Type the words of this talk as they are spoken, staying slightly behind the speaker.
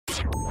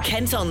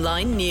Kent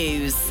Online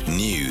News.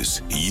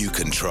 News you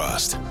can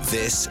trust.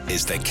 This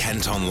is the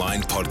Kent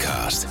Online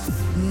Podcast.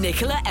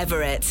 Nicola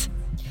Everett.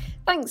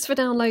 Thanks for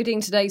downloading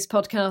today's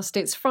podcast.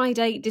 It's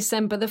Friday,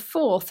 December the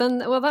 4th. And,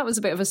 well, that was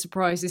a bit of a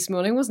surprise this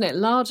morning, wasn't it?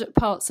 Large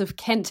parts of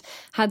Kent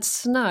had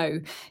snow.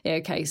 Yeah,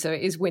 OK, so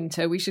it is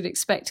winter. We should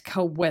expect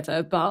cold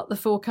weather, but the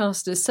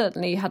forecasters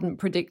certainly hadn't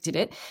predicted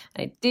it.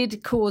 It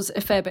did cause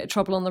a fair bit of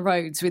trouble on the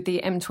roads, with the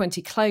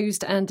M20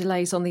 closed and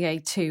delays on the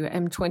A2,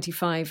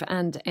 M25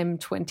 and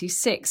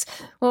M26.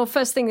 Well,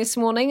 first thing this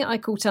morning, I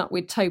caught up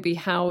with Toby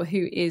Howe,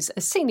 who is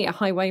a senior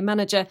highway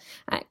manager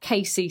at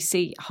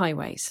KCC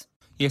Highways.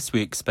 Yes,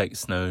 we expect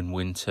snow in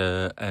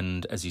winter,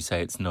 and as you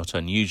say, it's not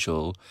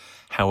unusual.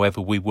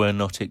 However, we were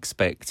not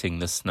expecting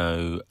the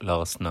snow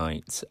last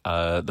night.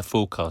 The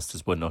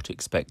forecasters were not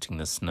expecting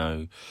the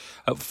snow.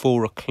 At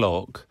 4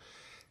 o'clock,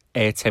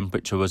 air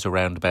temperature was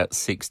around about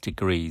 6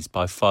 degrees.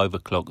 By 5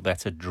 o'clock,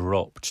 that had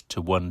dropped to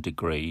 1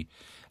 degree,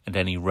 and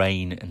any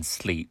rain and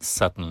sleet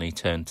suddenly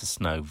turned to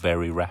snow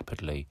very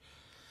rapidly.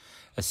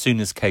 As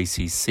soon as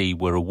KCC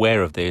were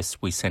aware of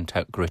this, we sent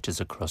out gritters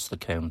across the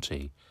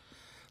county.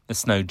 The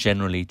snow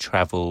generally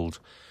travelled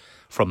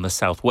from the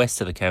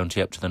southwest of the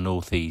county up to the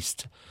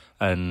northeast,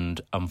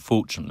 and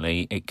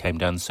unfortunately it came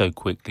down so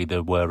quickly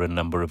there were a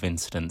number of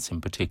incidents,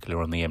 in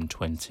particular on the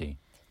M20.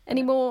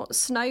 Any more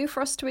snow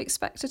for us to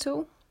expect at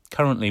all?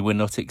 Currently we're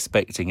not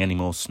expecting any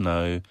more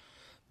snow.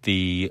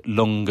 The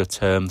longer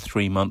term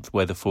 3-month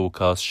weather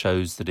forecast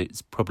shows that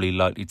it's probably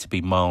likely to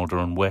be milder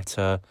and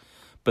wetter,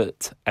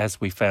 but as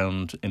we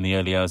found in the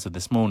early hours of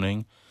this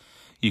morning,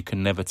 you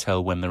can never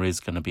tell when there is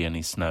going to be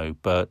any snow,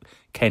 but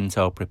Kent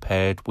are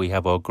prepared. We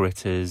have our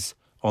gritters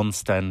on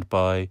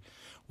standby.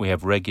 We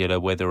have regular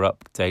weather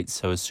updates,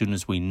 so as soon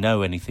as we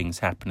know anything's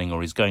happening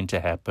or is going to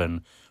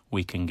happen,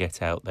 we can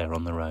get out there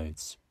on the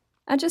roads.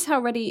 And just how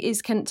ready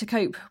is Kent to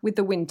cope with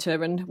the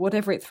winter and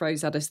whatever it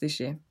throws at us this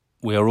year?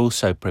 We are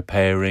also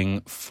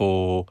preparing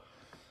for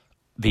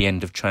the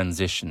end of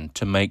transition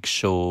to make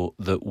sure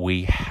that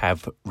we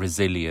have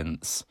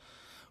resilience.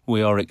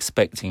 We are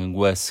expecting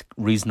a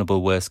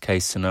reasonable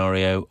worst-case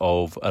scenario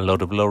of a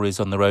lot of lorries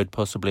on the road,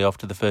 possibly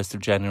after the 1st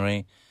of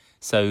January,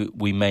 so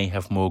we may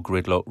have more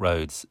gridlock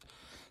roads.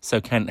 So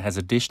Kent has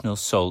additional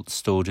salt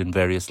stored in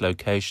various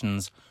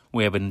locations.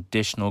 We have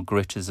additional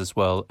gritters as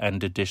well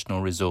and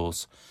additional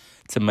resource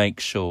to make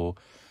sure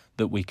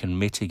that we can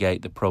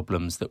mitigate the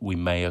problems that we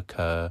may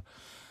occur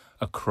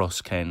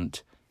across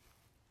Kent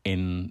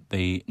in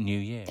the new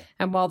year.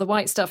 And while the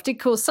white stuff did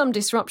cause some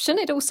disruption,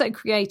 it also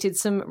created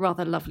some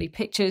rather lovely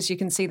pictures. You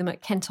can see them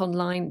at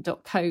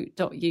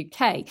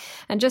kentonline.co.uk.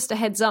 And just a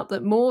heads up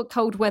that more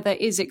cold weather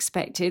is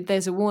expected.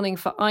 There's a warning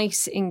for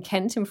ice in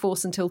Kent in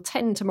force until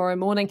 10 tomorrow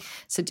morning,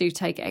 so do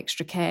take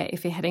extra care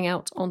if you're heading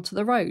out onto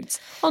the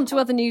roads. On to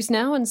other news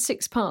now, and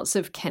 6 parts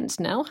of Kent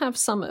now have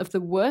some of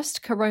the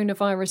worst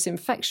coronavirus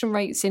infection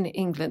rates in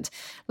England.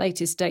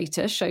 Latest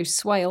data shows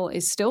Swale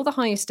is still the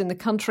highest in the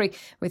country,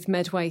 with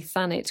Medway,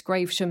 Thanet,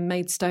 Gravesham,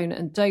 Maidstone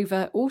and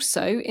Dover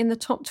also in the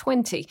top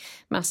 20.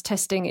 Mass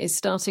testing is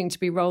starting to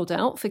be rolled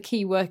out for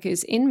key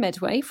workers in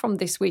Medway from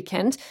this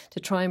weekend to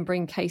try and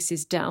bring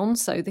cases down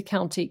so the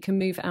county can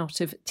move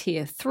out of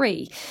Tier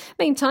 3.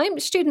 Meantime,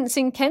 students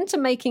in Kent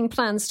are making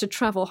plans to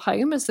travel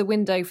home as the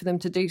window for them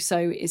to do so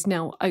is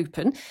now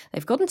open.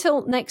 They've got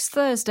until next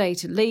Thursday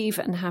to leave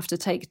and have to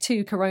take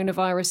 2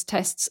 coronavirus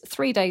tests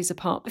 3 days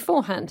apart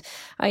beforehand.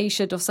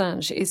 Aisha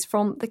Dosange is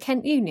from the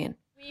Kent Union.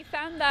 We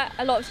found that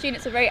a lot of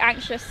students are very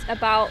anxious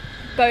about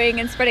going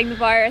and spreading the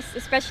virus,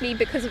 especially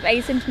because of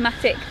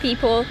asymptomatic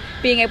people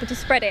being able to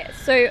spread it.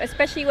 So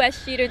especially where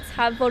students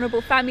have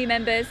vulnerable family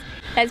members,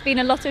 there's been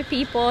a lot of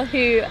people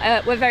who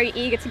were very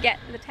eager to get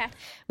the test.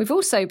 We've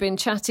also been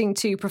chatting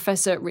to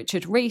Professor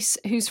Richard Rees,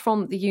 who's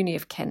from the Uni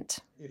of Kent.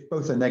 If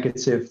both are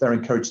negative, they're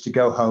encouraged to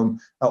go home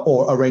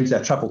or arrange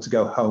their travel to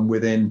go home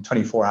within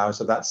 24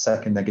 hours of that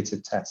second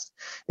negative test.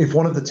 If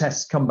one of the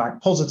tests come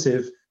back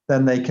positive,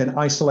 then they can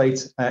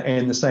isolate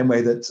in the same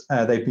way that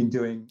they've been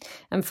doing.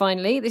 And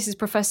finally, this is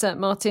Professor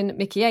Martin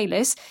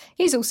Michaelis.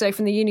 He's also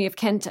from the Uni of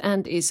Kent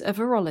and is a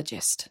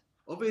virologist.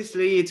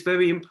 Obviously, it's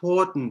very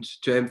important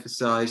to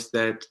emphasise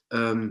that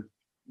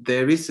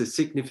there is a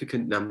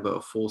significant number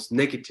of false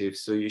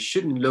negatives, so you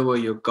shouldn't lower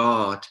your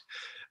guard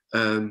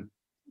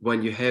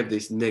when you have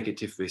this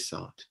negative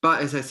result.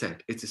 But as I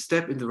said, it's a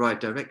step in the right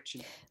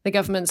direction. The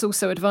government's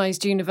also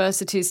advised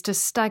universities to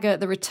stagger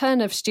the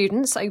return of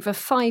students over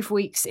 5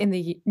 weeks in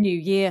the new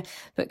year,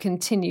 but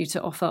continue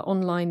to offer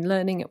online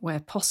learning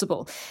where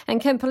possible. And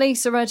Kent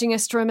Police are urging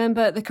us to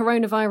remember the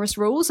coronavirus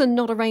rules and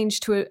not arrange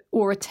to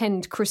or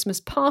attend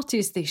Christmas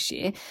parties this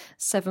year.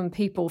 7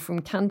 people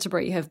from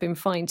Canterbury have been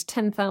fined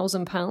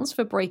 £10,000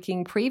 for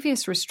breaking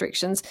previous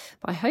restrictions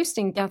by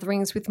hosting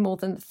gatherings with more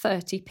than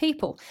 30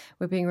 people.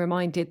 We're being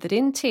reminded that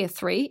in Tier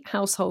 3,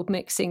 household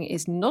mixing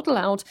is not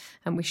allowed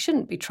and we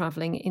shouldn't be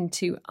travelling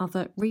into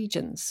other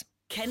regions.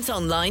 Kent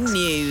Online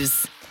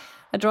News.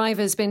 A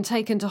driver's been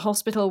taken to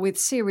hospital with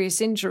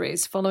serious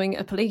injuries following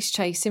a police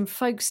chase in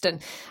Folkestone.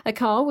 A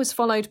car was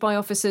followed by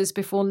officers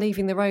before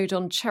leaving the road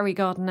on Cherry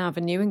Garden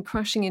Avenue and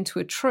crashing into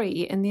a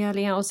tree in the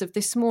early hours of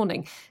this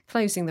morning,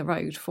 closing the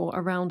road for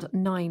around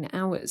 9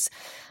 hours.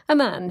 A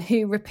man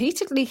who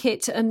repeatedly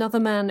hit another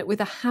man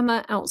with a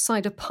hammer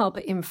outside a pub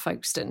in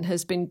Folkestone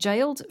has been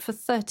jailed for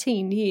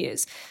 13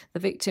 years. The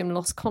victim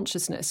lost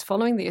consciousness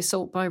following the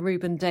assault by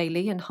Reuben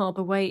Daly in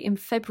Harbour Way in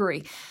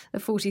February. The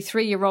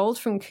 43-year-old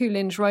from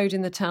Coolidge Road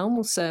in the town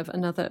will serve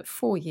another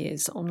 4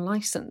 years on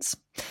licence.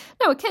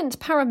 Now, a Kent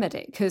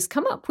paramedic has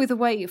come up with a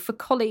way for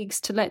colleagues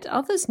to let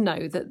others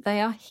know that they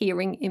are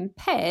hearing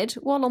impaired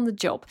while on the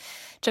job.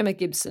 Gemma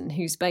Gibson,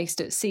 who's based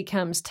at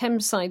Seacam's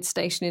Thameside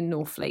station in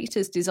Northfleet,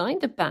 has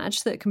designed a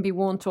badge that can be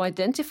worn to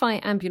identify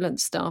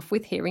ambulance staff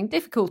with hearing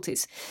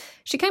difficulties.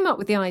 She came up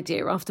with the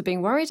idea after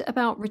being worried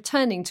about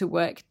returning to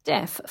work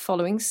deaf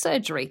following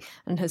surgery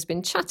and has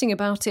been chatting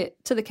about it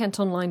to the Kent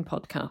Online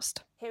podcast.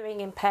 Hearing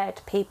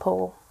impaired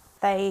people,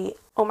 they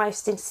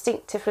almost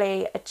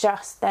instinctively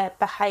adjust their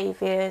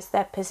behaviours,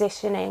 their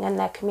positioning and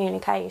their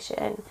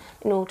communication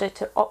in order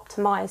to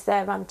optimise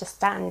their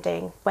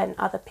understanding when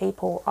other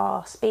people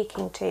are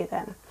speaking to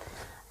them.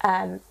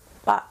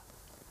 But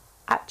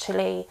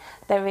actually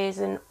there is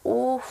an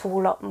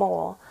awful lot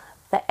more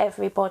that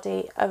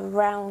everybody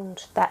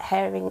around that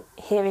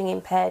hearing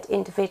impaired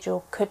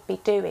individual could be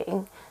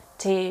doing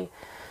to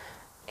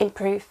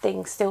improve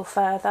things still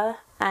further,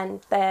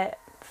 and they're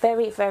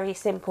very, very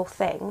simple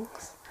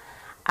things.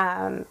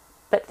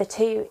 But the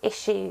two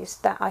issues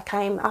that I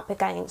came up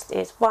against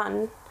is,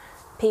 one,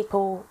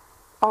 people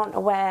aren't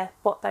aware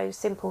what those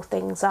simple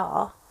things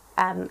are,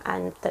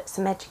 and that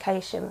some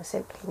education was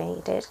simply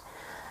needed.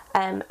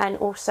 And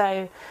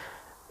also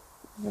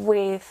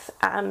with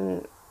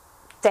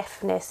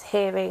deafness,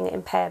 hearing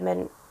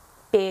impairment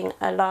being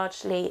a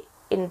largely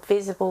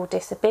invisible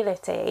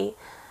disability,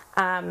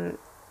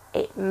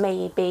 it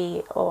may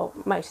be, or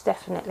most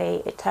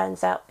definitely, it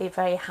turns out be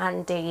very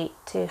handy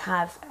to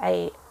have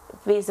a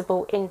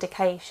visible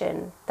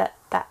indication that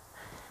that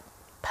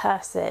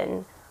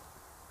person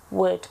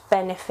would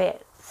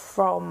benefit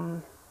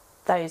from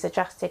those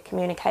adjusted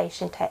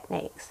communication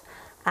techniques,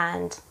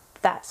 and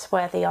that's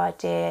where the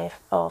idea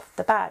of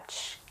the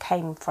badge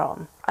came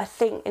from. I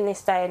think in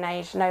this day and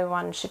age no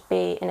one should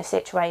be in a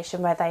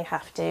situation where they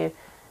have to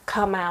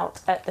come out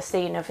at the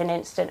scene of an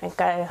incident and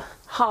go,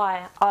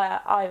 "Hi,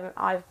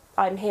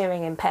 I'm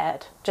hearing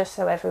impaired," just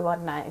so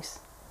everyone knows.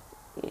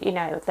 You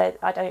know, that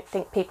I don't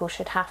think people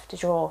should have to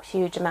draw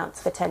huge amounts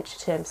of attention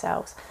to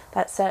themselves.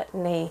 That's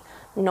certainly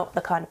not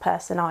the kind of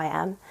person I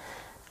am.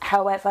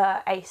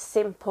 However, a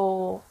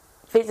simple,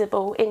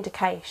 visible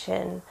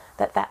indication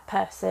that that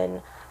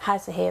person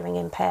has a hearing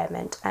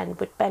impairment and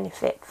would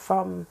benefit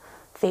from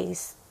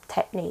these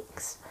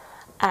techniques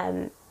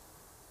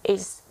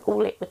is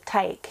all it would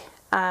take.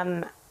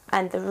 And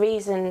the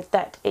reason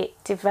that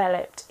it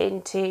developed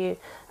into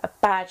a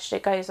badge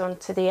that goes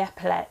onto the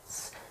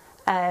epaulets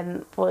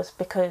was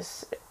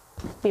because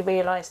we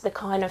realised the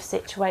kind of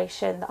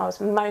situation that I was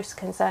most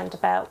concerned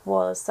about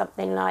was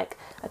something like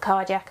a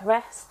cardiac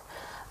arrest,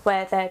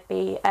 where there'd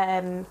be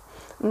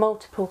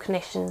multiple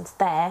clinicians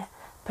there,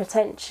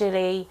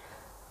 potentially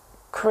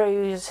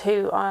crews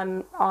who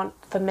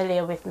aren't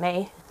familiar with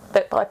me,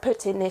 but by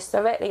putting this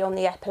directly on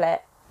the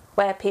epaulet,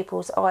 where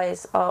people's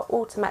eyes are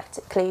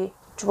automatically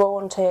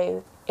drawn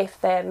to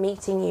if they're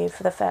meeting you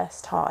for the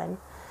first time,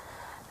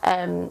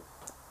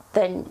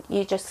 then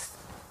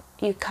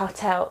you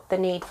cut out the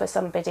need for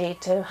somebody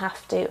to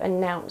have to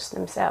announce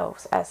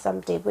themselves as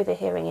somebody with a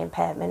hearing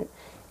impairment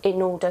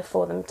in order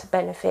for them to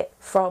benefit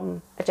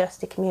from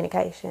adjusted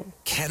communication.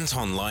 Kent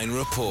Online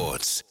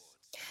reports.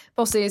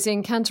 Bosses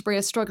in Canterbury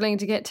are struggling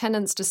to get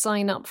tenants to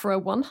sign up for a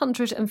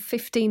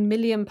 £115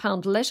 million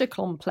leisure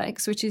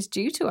complex, which is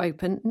due to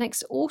open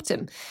next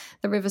autumn.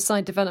 The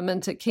Riverside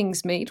development at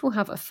Kingsmead will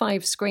have a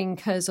 5-screen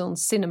Curzon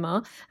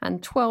cinema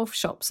and 12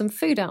 shops and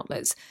food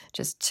outlets.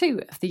 Just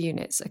 2 of the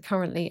units are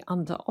currently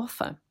under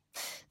offer.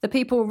 The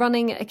people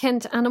running a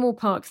Kent animal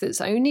park that's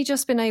only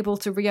just been able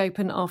to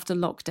reopen after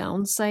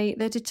lockdown say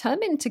they're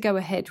determined to go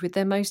ahead with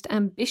their most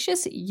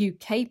ambitious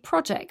UK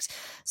project.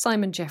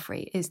 Simon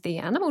Jeffrey is the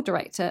animal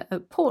director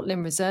at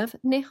Portland Reserve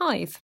near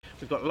Hythe.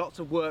 We've got lots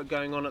of work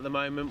going on at the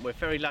moment. We're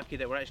very lucky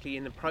that we're actually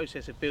in the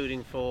process of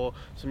building for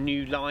some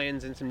new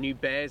lions and some new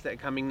bears that are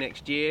coming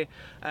next year.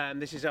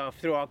 This is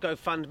through our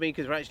GoFundMe,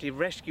 because we're actually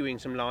rescuing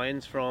some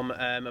lions from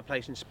a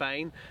place in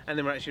Spain, and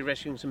then we're actually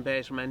rescuing some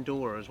bears from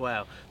Andorra as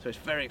well. So it's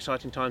very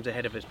exciting times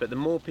ahead of us, but the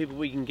more people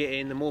we can get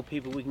in, the more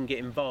people we can get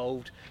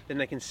involved, then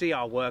they can see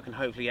our work and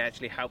hopefully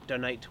actually help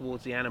donate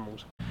towards the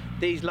animals.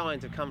 These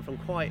lions have come from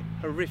quite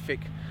horrific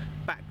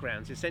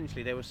backgrounds.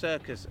 Essentially they were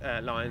circus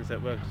lions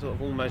that were sort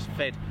of almost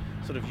fed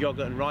sort of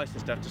yogurt and rice and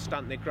stuff to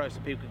stunt their growth so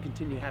people could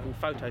continue having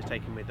photos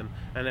taken with them,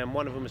 and then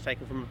one of them was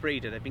taken from a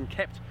breeder. They've been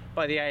kept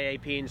by the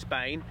AAP in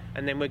Spain,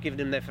 and then we're giving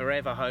them their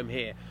forever home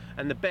here.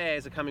 And the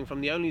bears are coming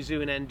from the only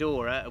zoo in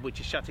Andorra which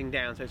is shutting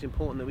down, so it's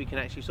important that we can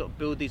actually sort of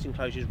build these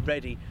enclosures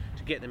ready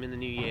to get them in the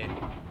new year.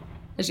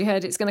 As you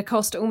heard, it's going to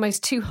cost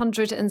almost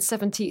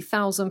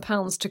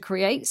 £270,000 to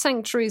create.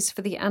 Sanctuaries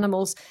for the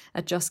animals,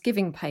 a Just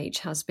Giving page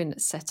has been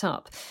set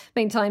up.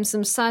 Meantime,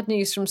 some sad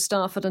news from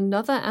staff at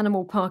another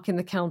animal park in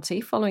the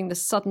county following the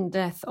sudden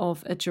death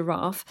of a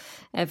giraffe.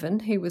 Evan,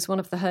 who was one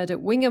of the herd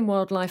at Gillingham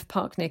Wildlife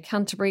Park near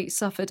Canterbury,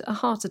 suffered a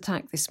heart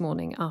attack this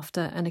morning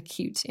after an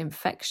acute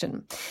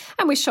infection.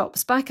 And with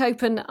shops back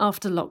open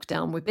after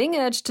lockdown, we're being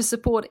urged to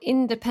support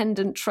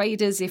independent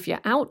traders if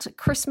you're out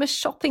Christmas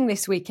shopping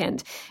this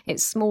weekend.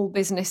 It's Small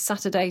Business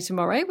Saturday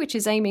tomorrow, which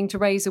is aiming to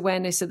raise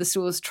awareness of the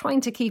stores trying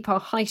to keep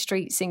our high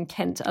streets in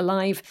Kent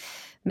alive.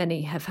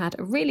 Many have had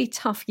a really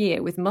tough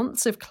year with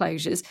months of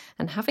closures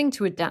and having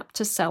to adapt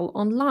to sell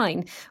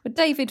online. But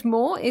David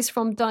Moore is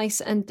from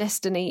Dice and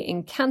Destiny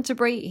in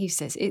Canterbury. He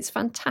says it's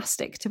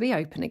fantastic to be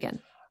open again.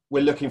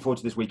 We're looking forward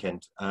to this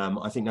weekend.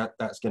 I think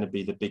that's going to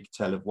be the big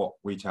tell of what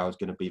retail is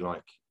going to be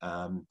like.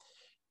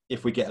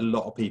 If we get a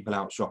lot of people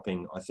out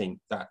shopping, I think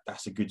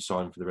that's a good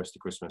sign for the rest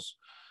of Christmas.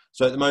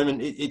 So at the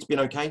moment, it's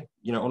been okay.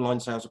 You know, online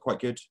sales are quite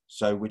good.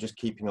 So we're just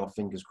keeping our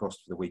fingers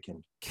crossed for the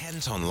weekend.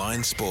 Kent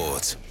Online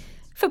Sport.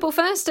 Football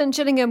first, and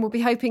Gillingham will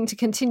be hoping to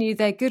continue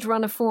their good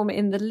run of form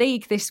in the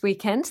league this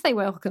weekend. They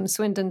welcome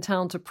Swindon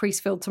Town to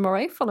Priestfield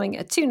tomorrow following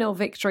a 2-0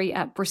 victory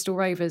at Bristol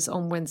Rovers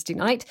on Wednesday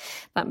night.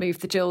 That moved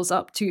the Gills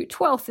up to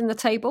 12th in the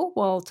table,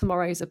 while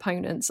tomorrow's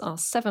opponents are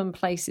 7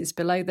 places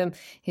below them.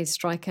 Here's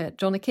striker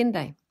John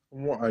Akinde.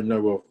 From what I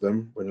know of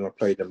them, when I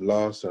played them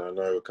last, and I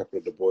know a couple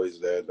of the boys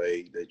there,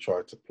 they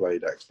tried to play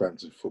that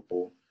expansive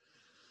football.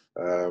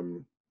 I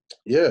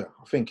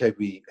think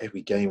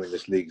every game in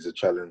this league is a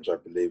challenge, I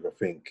believe. I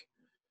think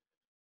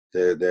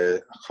I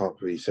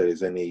can't really say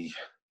there's any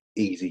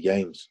easy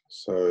games.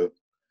 So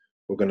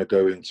we're going to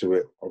go into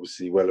it,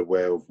 obviously well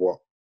aware of what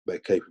they're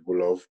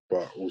capable of,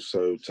 but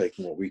also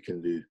taking what we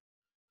can do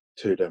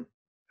to them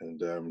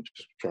and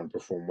just try and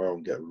perform well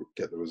and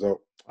get the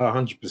result.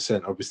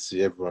 100%.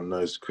 Obviously, everyone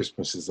knows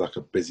Christmas is like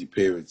a busy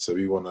period, so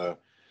we want to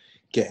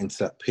get into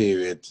that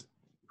period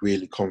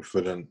really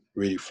confident,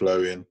 really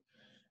flowing,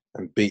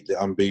 and beat the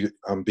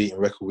unbeaten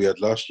record we had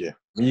last year.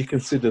 When you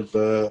consider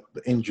the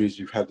injuries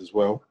we've had as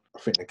well, I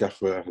think the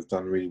gaffer has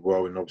done really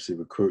well in obviously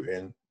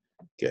recruiting,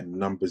 getting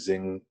numbers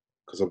in,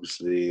 because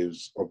obviously it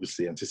was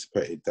obviously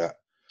anticipated that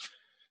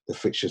the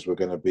fixtures were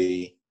going to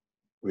be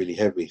really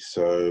heavy.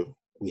 So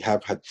we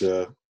have had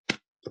the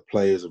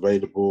players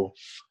available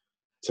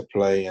to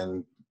play,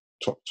 and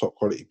top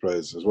quality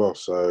players as well.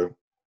 So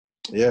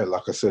yeah,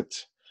 like I said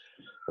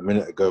a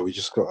minute ago, we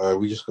just got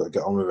to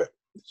get on with it.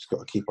 We just got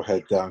to keep our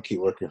head down, keep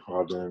working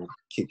hard, and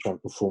keep trying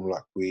to perform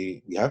like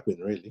we have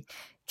been, really.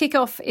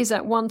 Kick-off is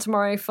at 1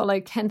 tomorrow. Follow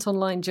Kent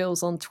Online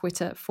Gills on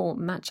Twitter for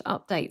match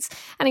updates.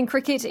 And in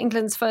cricket,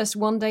 England's first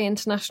one-day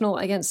international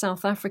against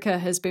South Africa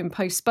has been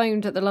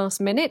postponed at the last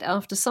minute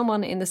after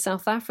someone in the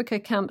South Africa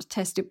camp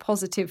tested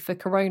positive for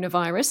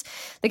coronavirus.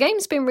 The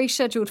game's been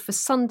rescheduled for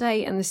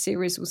Sunday and the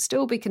series will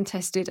still be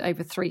contested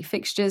over 3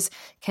 fixtures.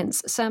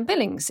 Kent's Sam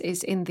Billings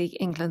is in the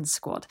England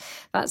squad.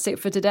 That's it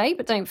for today,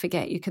 but don't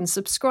forget you can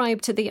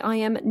subscribe to the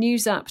IM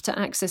News app to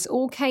access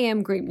all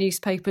KM Group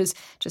newspapers.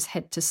 Just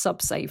head to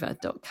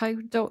subsaver.co.uk.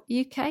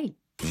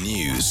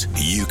 News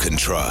you can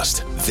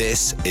trust.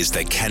 This is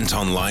the Kent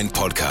Online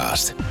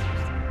Podcast.